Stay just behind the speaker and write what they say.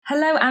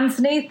Hello,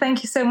 Anthony.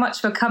 Thank you so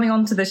much for coming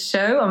onto the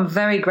show. I'm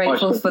very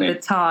grateful for the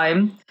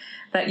time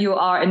that you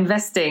are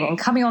investing and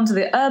coming onto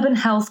the Urban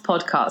Health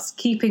Podcast,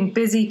 keeping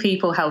busy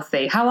people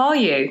healthy. How are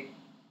you?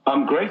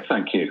 I'm great,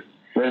 thank you.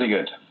 Really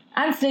good.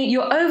 Anthony,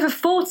 you're over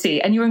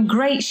 40 and you're in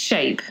great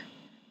shape.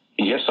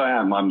 Yes, I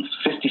am. I'm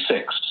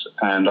 56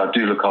 and I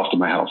do look after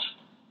my health.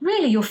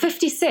 Really? You're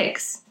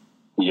 56?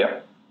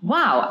 Yep.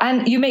 Wow.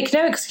 And you make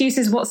no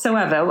excuses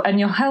whatsoever, and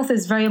your health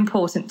is very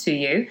important to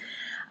you.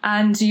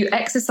 And you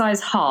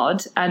exercise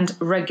hard and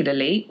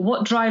regularly.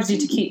 What drives you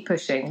to keep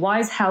pushing? Why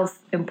is health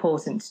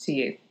important to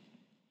you?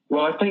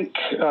 Well, I think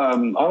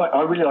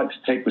I really like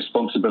to take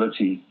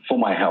responsibility for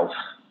my health,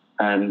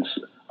 and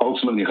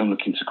ultimately I'm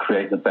looking to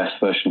create the best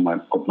version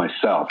of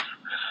myself.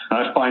 And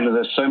I find that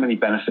there's so many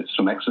benefits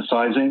from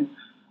exercising.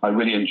 I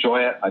really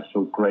enjoy it. I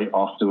feel great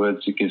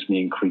afterwards. It gives me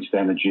increased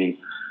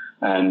energy.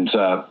 And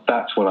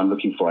that's what I'm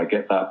looking for. I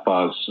get that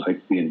buzz,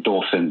 like the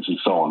endorphins and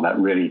so on. That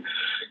really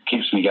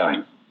keeps me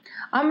going.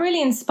 I'm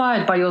really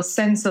inspired by your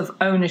sense of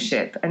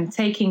ownership and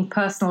taking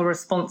personal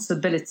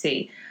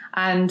responsibility.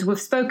 And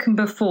we've spoken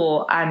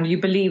before, and you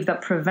believe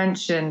that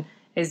prevention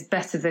is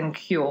better than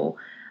cure.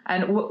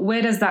 And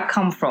where does that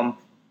come from?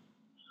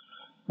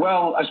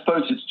 Well, I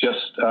suppose it's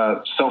just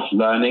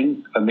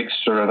self-learning, a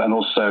mixture of, and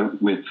also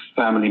with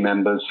family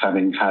members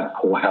having had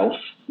poor health.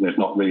 They've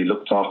not really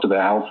looked after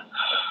their health.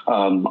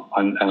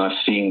 And I've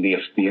seen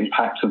the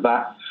impact of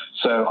that.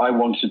 So I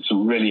wanted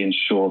to really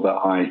ensure that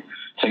I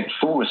take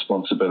full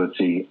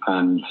responsibility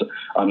and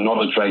I'm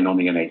not a drain on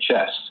the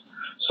NHS.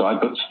 So I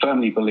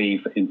firmly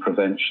believe in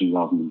prevention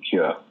rather than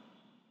cure.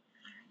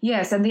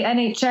 Yes, and the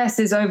NHS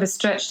is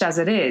overstretched as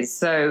it is.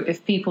 So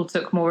if people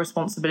took more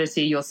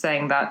responsibility, you're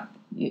saying that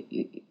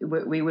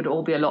we would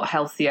all be a lot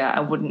healthier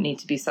and wouldn't need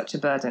to be such a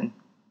burden.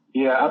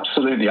 Yeah,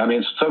 absolutely. I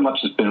mean, so much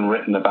has been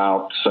written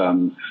about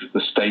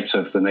the state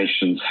of the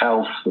nation's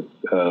health,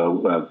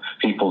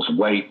 people's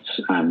weight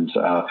and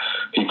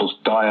people's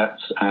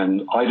diets,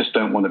 and I just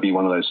don't want to be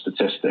one of those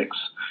statistics.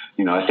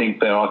 You know, I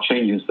think there are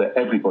changes that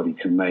everybody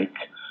can make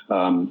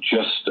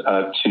just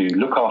to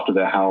look after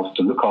their health,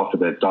 to look after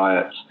their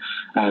diet,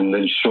 and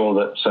ensure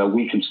that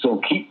we can still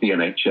keep the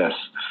NHS,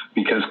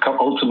 because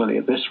ultimately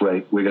at this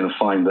rate we're going to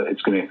find that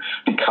it's going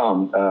to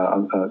become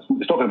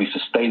it's not going to be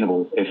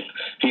sustainable if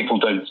people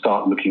don't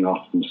start looking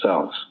after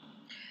themselves.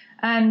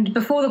 And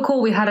before the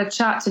call we had a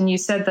chat and you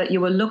said that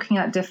you were looking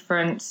at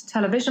different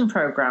television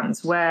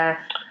programs where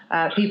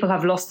people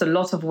have lost a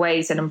lot of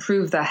weight and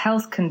improved their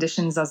health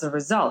conditions as a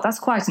result. That's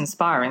quite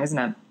inspiring, isn't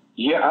it?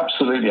 Yeah,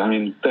 absolutely. I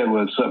mean, there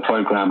was a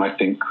program, I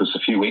think, was a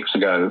few weeks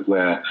ago,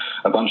 where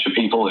a bunch of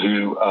people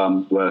who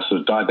were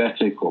sort of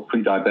diabetic or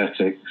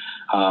pre-diabetic,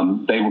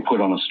 they were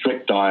put on a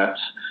strict diet,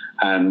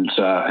 and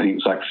I think it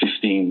was like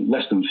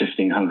less than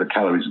 1,500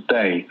 calories a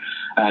day.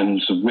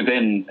 And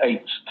within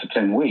 8 to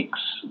 10 weeks,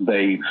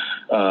 the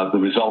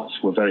results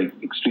were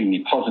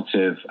extremely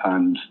positive,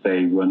 and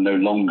they were no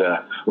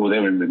longer, or they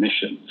were in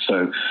remission.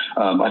 So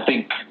I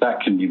think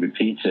that can be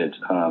repeated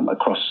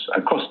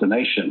across the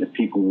nation if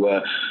people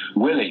were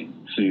willing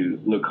to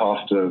look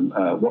after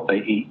what they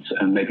eat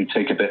and maybe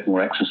take a bit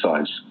more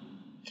exercise.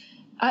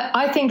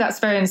 I think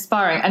that's very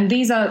inspiring. And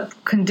these are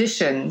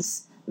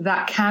conditions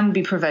that can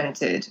be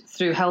prevented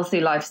through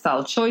healthy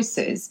lifestyle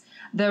choices.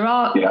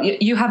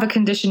 You have a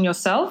condition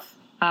yourself?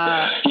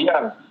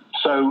 Yeah.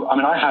 So, I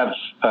mean, I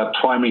have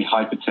primary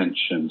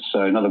hypertension.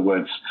 So, in other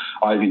words,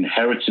 I've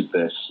inherited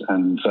this,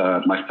 and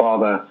my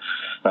father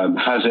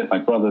has it, my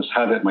brothers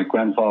have it, my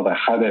grandfather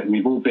had it.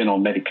 We've all been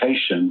on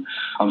medication.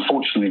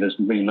 Unfortunately, there's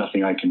really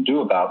nothing I can do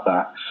about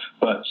that.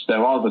 But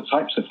there are the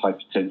types of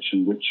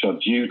hypertension which are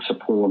due to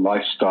poor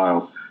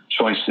lifestyle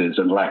choices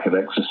and lack of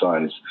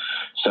exercise.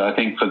 So I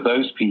think for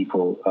those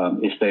people,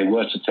 if they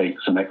were to take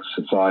some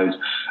exercise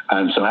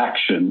and some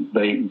action,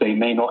 they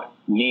may not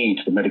need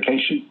the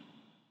medication.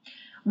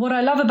 What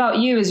I love about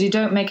you is you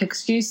don't make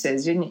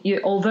excuses.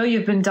 Although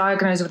you've been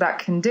diagnosed with that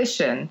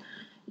condition,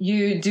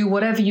 you do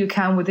whatever you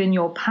can within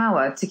your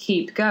power to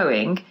keep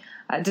going,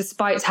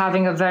 despite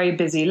having a very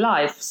busy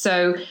life.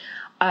 So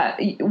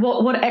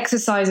what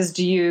exercises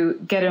do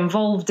you get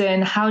involved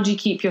in? How do you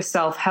keep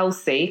yourself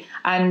healthy?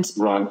 And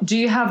do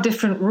you have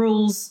different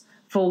rules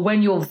for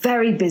when you're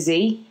very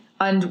busy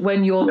and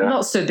when you're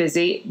not so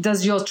busy?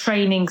 Does your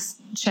training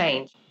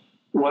change?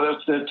 Well,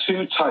 there are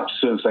two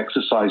types of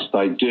exercise that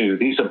I do.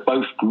 These are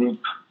both group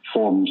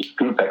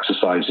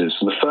exercises.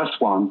 So the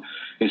first one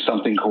is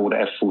something called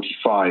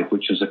F45,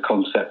 which is a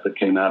concept that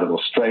came out of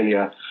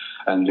Australia.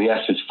 And the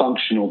F is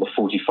functional, the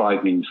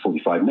 45 means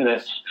 45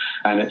 minutes,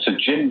 and it's a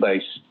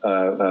gym-based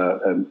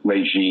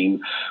regime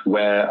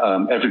where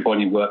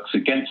everybody works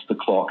against the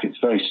clock. It's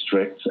very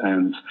strict,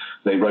 and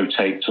they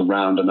rotate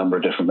around a number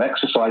of different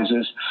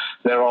exercises.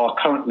 There are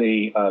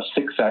currently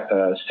six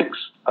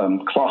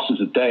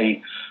classes a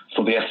day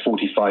for the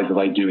F45 that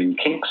I do in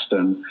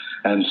Kingston.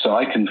 And so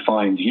I can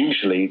find,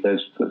 usually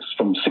there's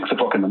from 6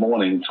 o'clock in the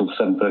morning till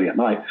 7:30 at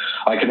night,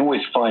 I can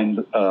always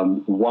find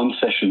one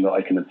session that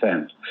I can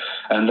attend.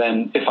 And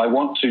then if I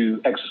want to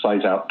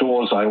exercise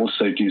outdoors, I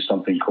also do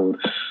something called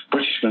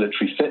British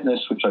Military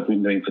Fitness, which I've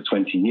been doing for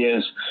 20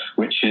 years,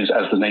 which is,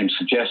 as the name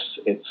suggests,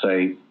 it's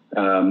a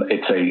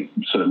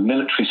sort of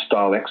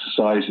military-style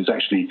exercise. It's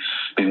actually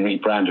been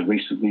rebranded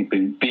recently,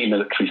 Be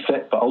Military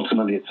Fit, but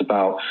ultimately it's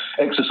about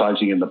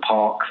exercising in the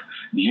park,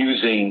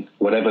 using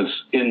whatever's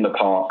in the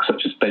park,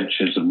 such as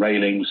benches and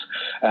railings,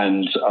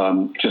 and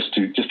just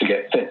to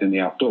get fit in the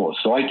outdoors.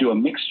 So I do a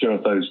mixture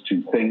of those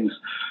two things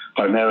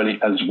primarily,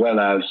 as well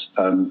as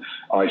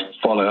I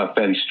follow a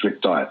fairly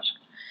strict diet.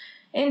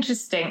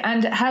 Interesting.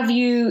 And have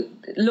you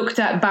looked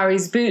at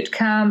Barry's Boot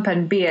Camp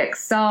and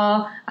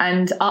BXR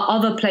and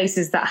other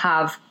places that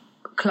have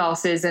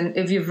classes? And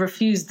if you've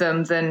refused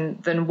them,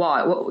 then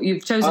why? Well,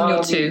 you've chosen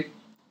your two.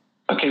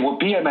 Okay, well,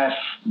 BMF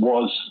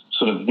was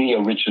sort of the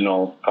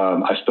original,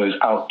 I suppose,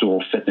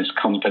 outdoor fitness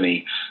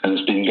company, and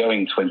has been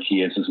going 20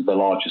 years as the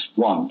largest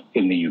one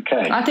in the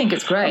UK. I think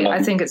it's great.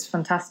 I think it's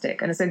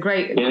fantastic. And it's a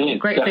great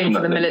thing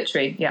for the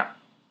military. Yeah.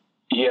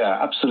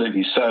 Yeah,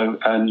 absolutely. So,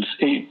 and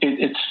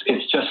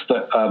it's just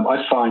that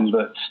I find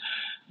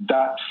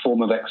that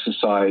form of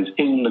exercise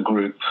in the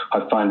group,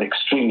 I find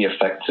extremely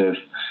effective,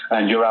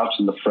 and you're out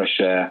in the fresh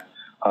air.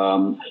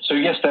 So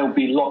yes, there'll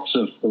be lots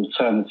of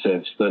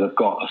alternatives that have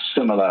got a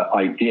similar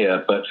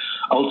idea, but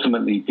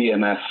ultimately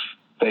BMF,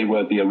 they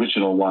were the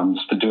original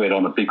ones to do it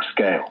on a big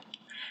scale.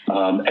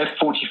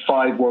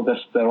 F45, well,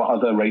 there are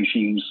other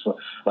regimes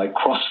like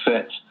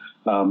CrossFit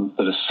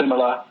that are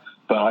similar.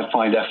 But I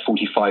find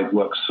F45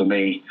 works for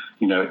me.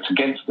 You know, it's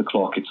against the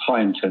clock, it's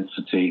high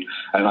intensity,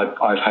 and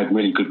I've had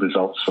really good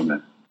results from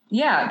it.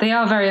 Yeah, they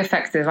are very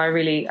effective. I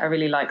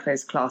really like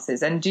those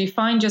classes. And do you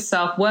find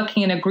yourself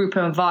working in a group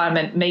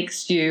environment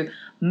makes you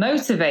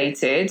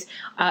motivated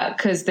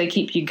because they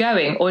keep you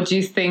going, or do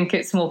you think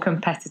it's more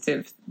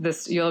competitive?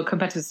 Your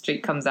competitive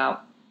streak comes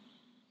out.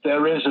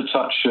 There is a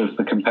touch of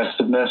the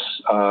competitiveness,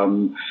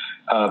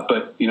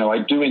 but you know, I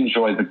do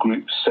enjoy the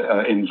group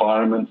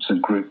environment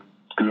and group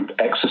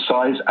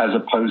exercise as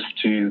opposed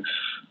to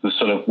the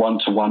sort of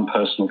one-to-one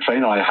personal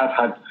trainer. I have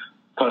had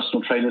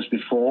personal trainers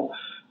before,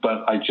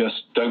 but I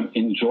just don't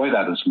enjoy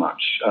that as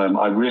much.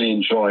 I really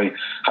enjoy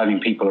having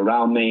people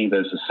around me.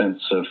 There's a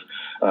sense of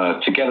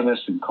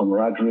togetherness and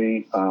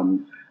camaraderie,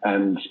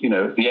 and you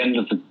know, at the end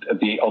of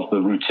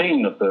the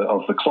routine of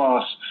the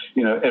class,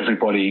 you know,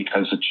 everybody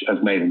has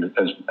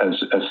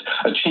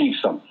achieved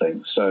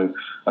something. So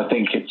I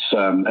think it's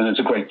and it's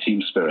a great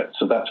team spirit.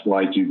 So that's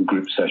why I do the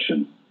group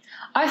session.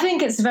 I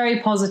think it's very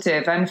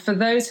positive. And for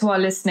those who are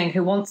listening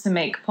who want to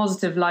make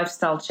positive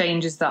lifestyle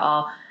changes that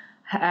are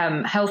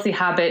healthy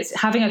habits,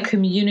 having a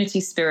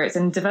community spirit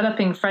and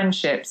developing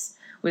friendships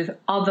with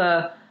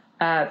other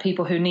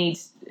people who need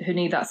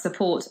that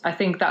support, I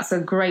think that's a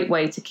great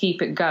way to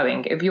keep it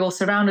going. If you're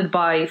surrounded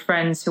by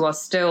friends who are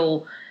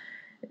still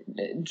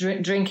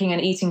drinking and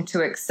eating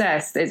to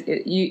excess,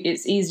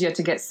 it's easier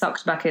to get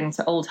sucked back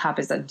into old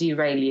habits that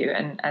derail you.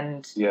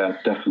 And yeah,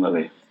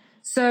 definitely.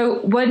 So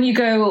when you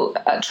go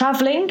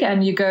traveling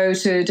and you go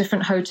to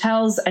different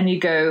hotels and you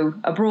go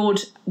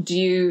abroad, do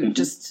you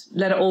just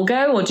let it all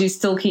go, or do you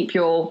still keep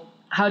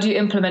how do you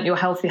implement your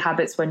healthy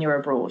habits when you're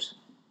abroad?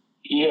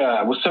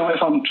 Yeah, well, so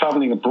if I'm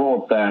traveling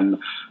abroad, then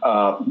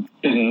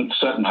in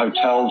certain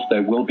hotels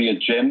there will be a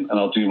gym, and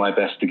I'll do my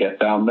best to get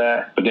down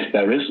there. But if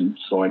there isn't,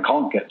 or I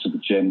can't get to the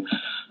gym,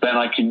 then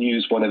I can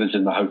use whatever's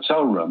in the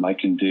hotel room. I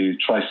can do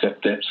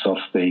tricep dips off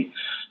the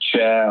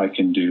chair. I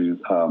can do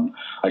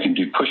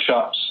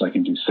push-ups. I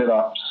can do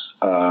sit-ups,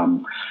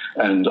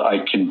 and I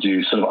can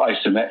do sort of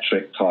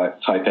isometric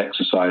type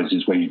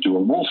exercises where you do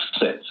a wall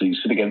sit. So you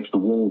sit against the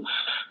wall,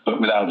 but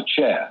without a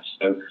chair.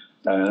 So.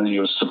 And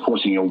you're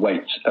supporting your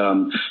weight.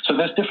 So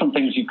there's different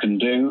things you can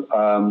do.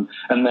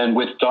 And then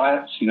with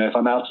diets, you know, if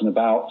I'm out and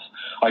about,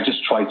 I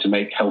just try to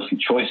make healthy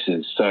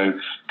choices. So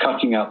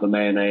cutting out the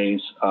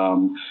mayonnaise,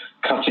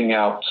 cutting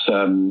out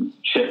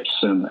chips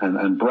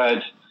and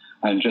bread,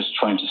 and just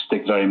trying to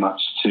stick very much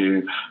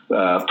to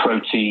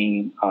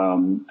protein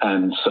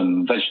and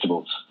some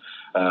vegetables.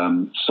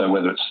 So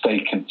whether it's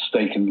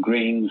steak and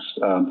greens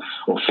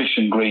or fish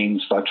and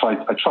greens, I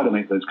try to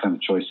make those kind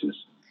of choices.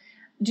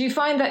 Do you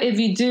find that if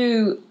you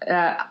do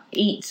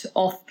eat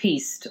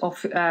off-piste,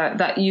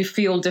 that you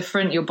feel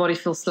different, your body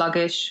feels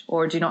sluggish,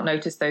 or do you not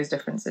notice those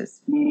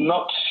differences?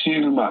 Not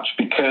too much,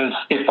 because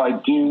if I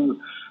do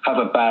have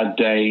a bad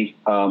day,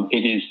 it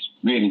is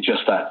really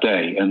just that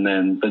day, and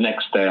then the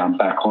next day I'm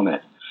back on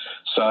it.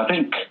 So I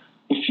think,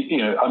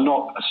 I'm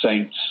not a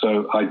saint,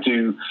 so I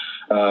do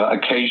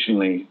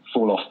occasionally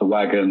fall off the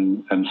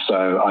wagon, and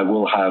so I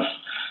will have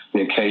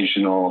the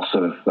occasional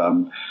sort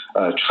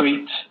of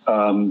treat.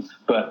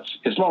 But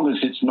as long as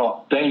it's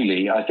not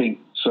daily, I think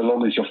so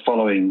long as you're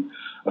following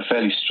a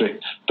fairly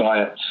strict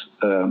diet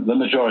the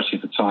majority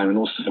of the time, and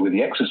also with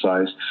the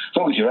exercise, as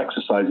long as you're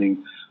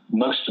exercising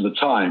most of the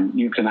time,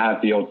 you can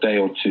have the odd day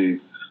or two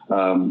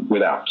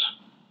without.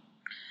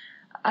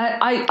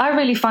 I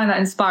really find that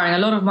inspiring. A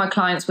lot of my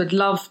clients would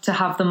love to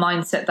have the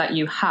mindset that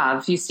you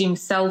have. You seem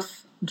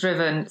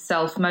self-driven,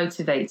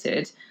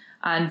 self-motivated,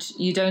 and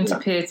you don't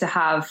appear to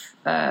have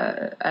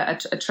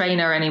a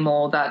trainer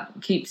anymore that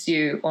keeps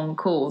you on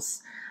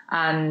course.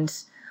 And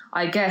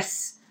I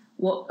guess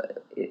what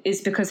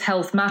is because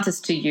health matters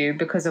to you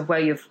because of where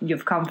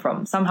you've come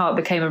from. Somehow it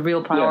became a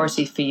real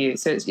priority for you.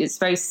 So it's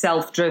very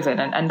self-driven,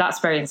 and that's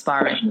very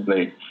inspiring.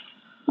 Definitely.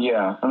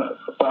 Yeah, but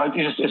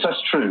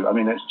that's true. I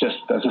mean, it's just,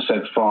 as I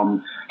said,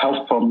 from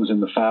health problems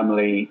in the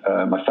family,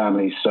 my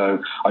family. So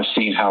I've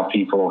seen how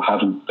people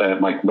haven't,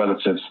 my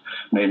relatives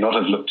may not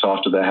have looked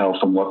after their health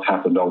and what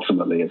happened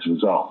ultimately as a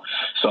result.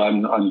 So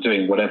I'm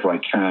doing whatever I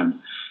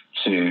can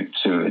to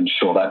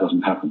ensure that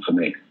doesn't happen for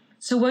me.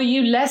 So were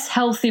you less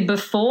healthy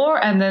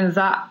before, and then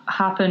that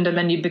happened, and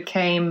then you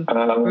became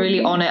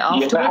really on it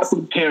afterwards? Yeah, there have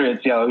been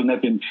periods. Yeah, I mean, there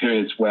have been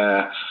periods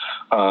where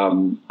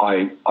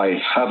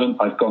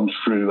I've gone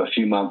through a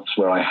few months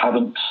where I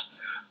haven't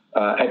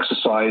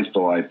exercised,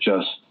 or I've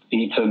just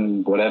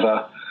eaten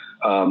whatever.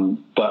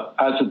 But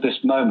as of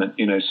this moment,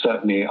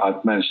 certainly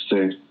I've managed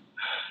to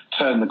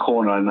turn the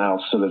corner. I'm now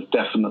sort of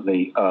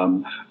definitely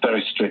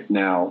very strict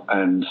now,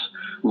 and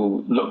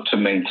will look to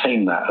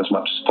maintain that as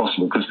much as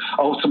possible, because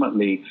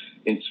ultimately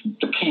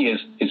the key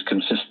is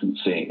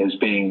consistency, is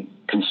being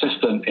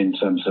consistent in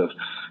terms of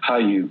how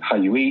you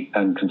eat,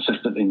 and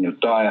consistent in your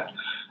diet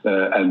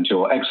and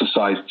your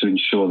exercise to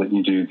ensure that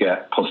you do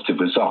get positive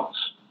results.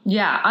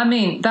 Yeah, I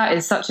mean, that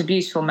is such a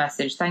beautiful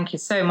message. Thank you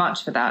so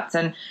much for that.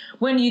 And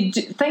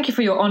thank you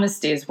for your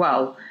honesty as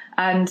well.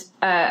 And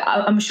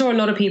I'm sure a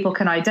lot of people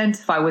can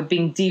identify with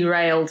being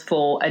derailed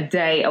for a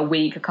day, a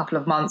week, a couple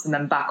of months, and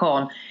then back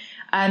on.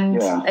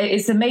 And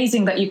it's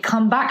amazing that you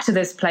come back to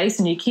this place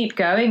and you keep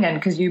going, and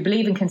because you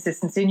believe in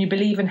consistency and you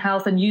believe in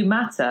health and you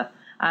matter.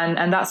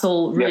 And that's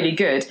all really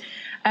good.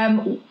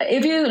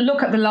 If you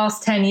look at the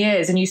last 10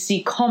 years and you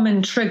see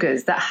common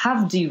triggers that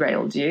have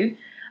derailed you,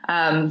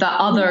 that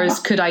others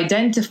could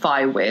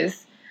identify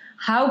with,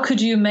 how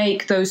could you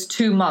make those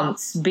 2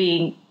 months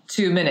being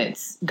 2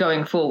 minutes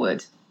going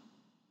forward?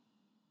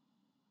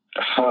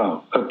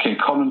 Oh, okay.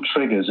 Common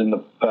triggers in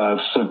the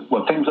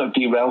things that have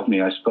derailed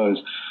me, I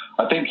suppose.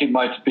 I think it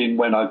might have been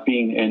when I've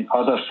been in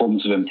other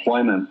forms of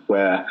employment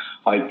where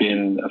I've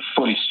been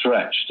fully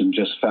stretched and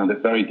just found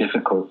it very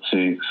difficult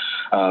to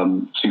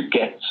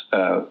get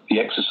the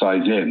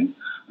exercise in,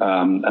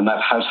 and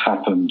that has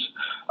happened.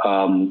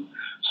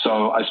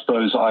 So I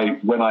suppose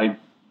when I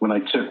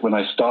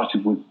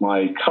started with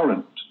my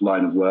current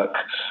line of work,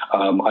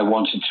 I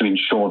wanted to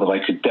ensure that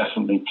I could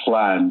definitely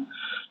plan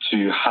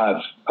to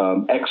have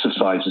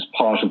exercise as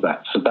part of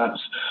that. So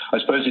I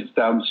suppose it's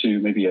down to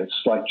maybe a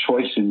slight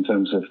choice in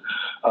terms of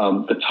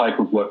the type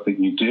of work that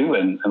you do,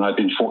 and I've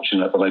been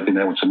fortunate that I've been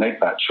able to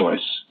make that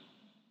choice.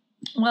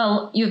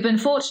 Well, you've been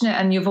fortunate,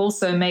 and you've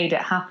also made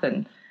it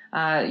happen.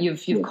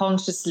 You've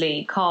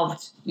consciously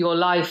carved your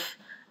life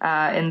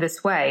in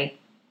this way,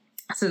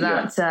 so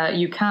that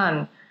you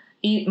can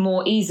eat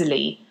more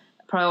easily,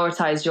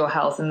 prioritize your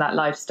health and that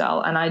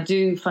lifestyle. And I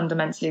do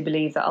fundamentally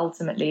believe that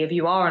ultimately, if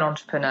you are an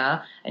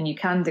entrepreneur and you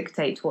can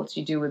dictate what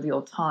you do with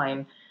your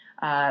time,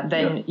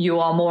 then you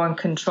are more in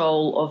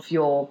control of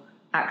your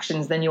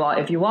actions than you are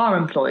if you are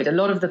employed. A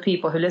lot of the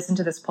people who listen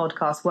to this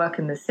podcast work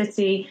in the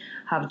city,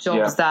 have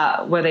jobs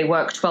where they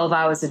work 12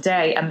 hours a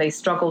day, and they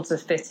struggle to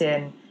fit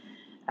in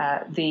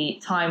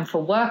the time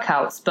for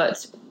workouts.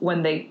 But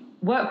when they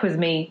work with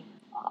me,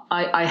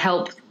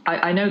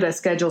 I know their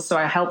schedule, so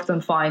I help them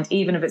find,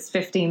 even if it's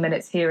 15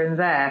 minutes here and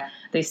there,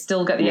 they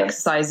still get the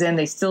exercise in,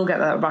 they still get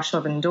that rush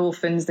of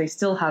endorphins, they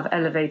still have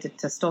elevated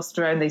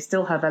testosterone, they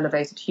still have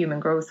elevated human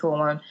growth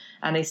hormone,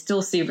 and they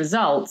still see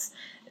results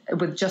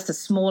with just a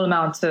small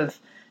amount of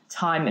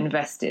time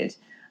invested.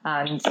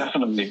 And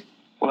definitely.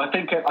 Well, I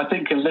think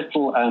a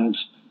little and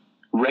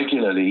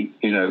regularly,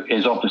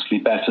 is obviously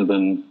better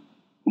than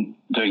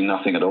doing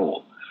nothing at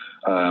all.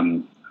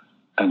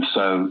 And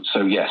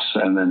so yes,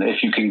 and then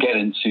if you can get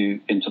into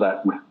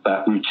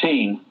that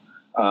routine,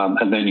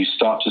 and then you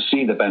start to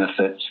see the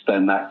benefits,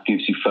 then that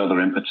gives you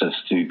further impetus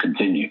to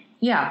continue.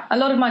 Yeah, a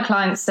lot of my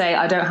clients say,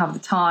 I don't have the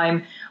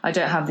time, I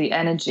don't have the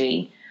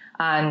energy,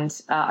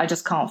 and I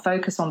just can't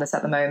focus on this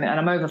at the moment, and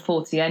I'm over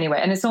 40 anyway.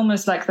 And it's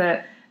almost like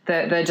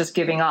they're just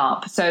giving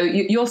up. So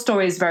your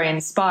story is very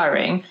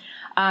inspiring.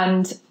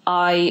 And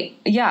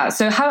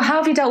so how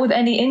have you dealt with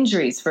any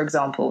injuries, for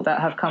example, that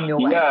have come your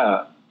way?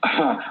 Yeah.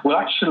 Well,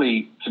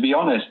 actually, to be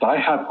honest,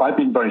 I've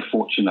been very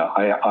fortunate.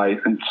 I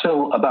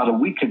until about a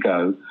week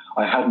ago,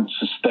 I hadn't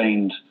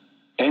sustained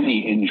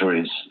any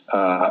injuries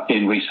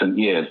in recent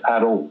years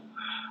at all.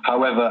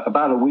 However,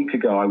 about a week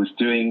ago, I was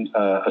doing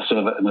a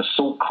sort of an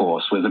assault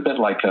course with a bit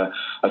like a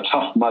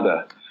Tough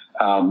Mudder,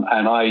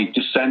 and I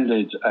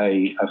descended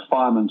a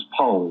fireman's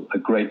pole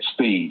at great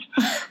speed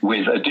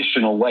with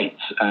additional weight,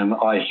 and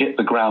I hit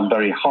the ground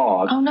very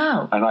hard. Oh,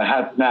 no. And I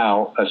had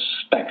now a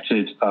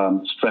suspected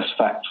stress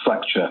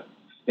fracture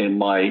in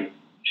my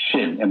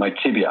shin, in my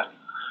tibia.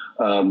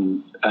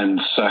 And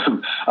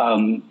so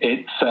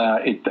it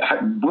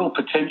will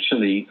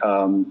potentially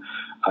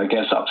I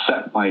guess,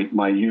 upset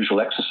my usual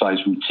exercise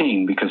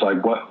routine because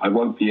I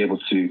won't be able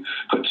to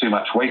put too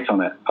much weight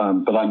on it.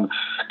 But I'm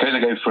going to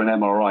go for an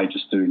MRI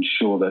just to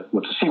ensure that,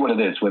 to see what it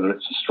is, whether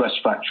it's a stress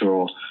fracture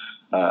or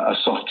a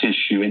soft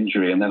tissue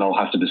injury, and then I'll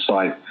have to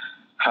decide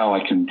how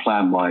I can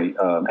plan my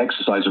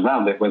exercise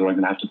around it, whether I'm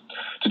going to have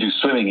to do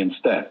swimming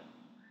instead.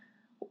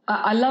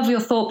 I love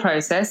your thought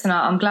process, and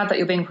I'm glad that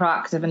you're being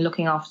proactive and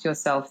looking after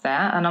yourself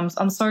there. And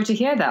I'm sorry to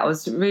hear that. I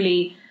was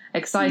really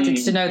excited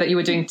to know that you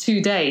were doing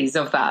 2 days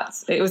of that.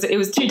 It was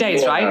 2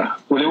 days, right?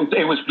 Well,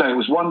 it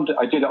was one day.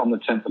 I did it on the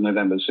 10th of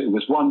November. So it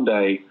was one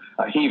day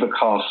at Hever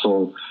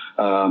Castle.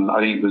 I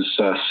think it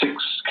was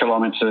 6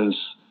 kilometers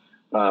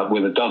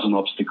with a dozen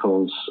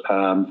obstacles.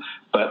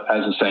 But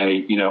as I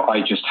say,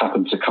 I just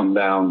happened to come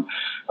down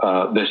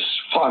this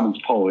fireman's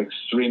pole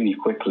extremely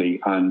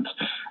quickly, and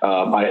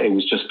it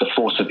was just the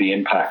force of the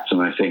impact.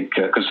 And I think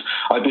because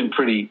I've been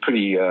pretty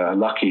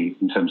lucky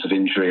in terms of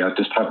injury, I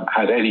just haven't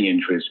had any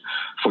injuries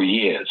for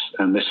years,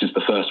 and this is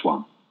the first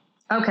one.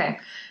 Okay,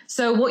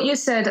 so what you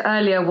said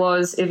earlier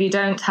was if you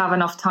don't have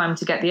enough time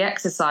to get the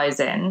exercise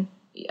in,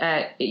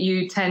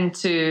 you tend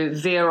to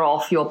veer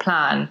off your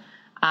plan.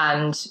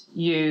 And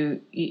you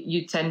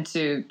tend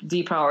to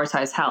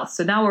deprioritize health.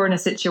 So now we're in a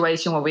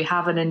situation where we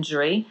have an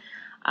injury,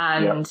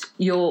 and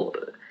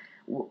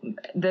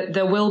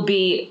there will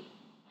be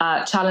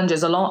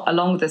challenges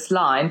along this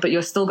line, but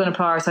you're still going to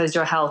prioritize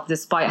your health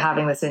despite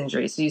having this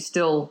injury. So you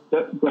still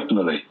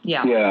definitely,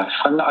 yeah.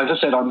 And as I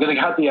said, I'm going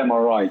to have the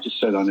MRI just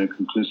so that I know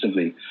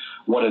conclusively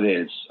what it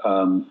is,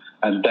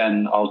 and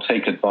then I'll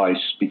take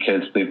advice,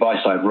 because the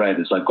advice I've read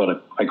is I've got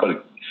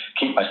to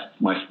keep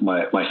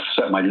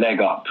my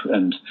leg up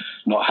and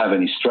not have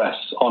any stress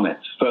on it,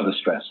 further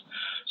stress.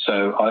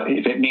 So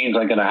if it means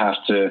I'm going to have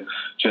to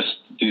just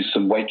do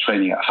some weight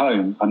training at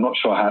home, I'm not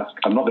sure how.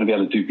 I'm not going to be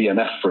able to do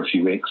BMF for a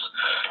few weeks,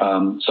 so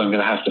I'm going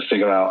to have to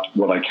figure out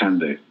what I can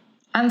do.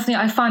 Anthony,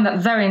 I find that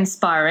very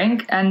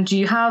inspiring. And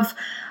you have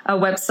a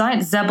website,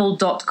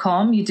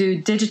 Zebbel.com. You do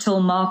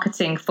digital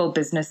marketing for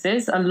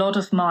businesses. A lot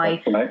of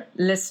my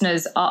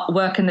listeners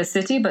work in the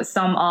city, but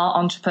some are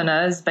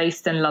entrepreneurs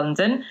based in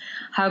London.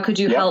 How could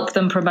you help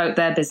them promote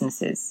their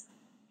businesses?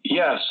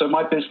 Yeah, so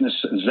my business,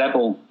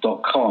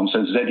 Zebbel.com,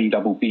 so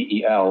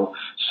Zebbel.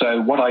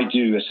 So what I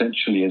do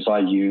essentially is I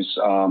use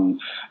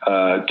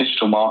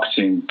digital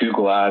marketing,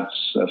 Google ads,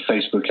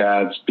 Facebook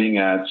ads, Bing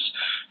ads,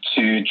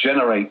 to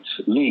generate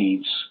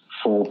leads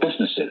for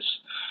businesses.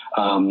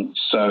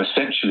 So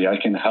essentially I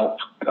can help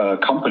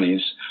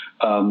companies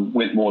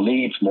with more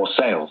leads, more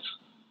sales.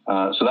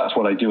 So that's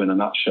what I do in a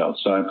nutshell.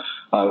 So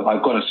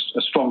I've got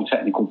a strong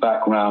technical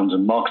background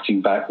and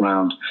marketing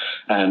background,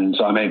 and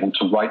I'm able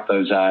to write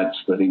those ads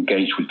that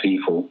engage with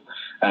people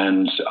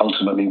and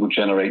ultimately will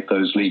generate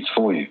those leads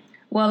for you.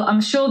 Well,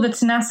 I'm sure the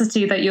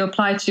tenacity that you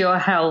apply to your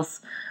health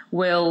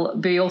will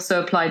be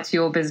also applied to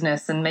your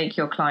business and make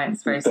your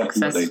clients very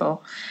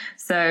successful.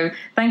 So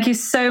thank you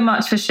so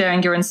much for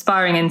sharing your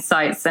inspiring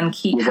insights, and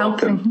keep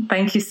helping. Welcome.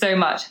 Thank you so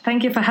much.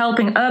 Thank you for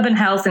helping urban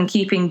health and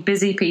keeping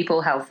busy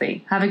people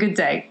healthy. Have a good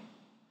day.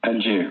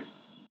 And you.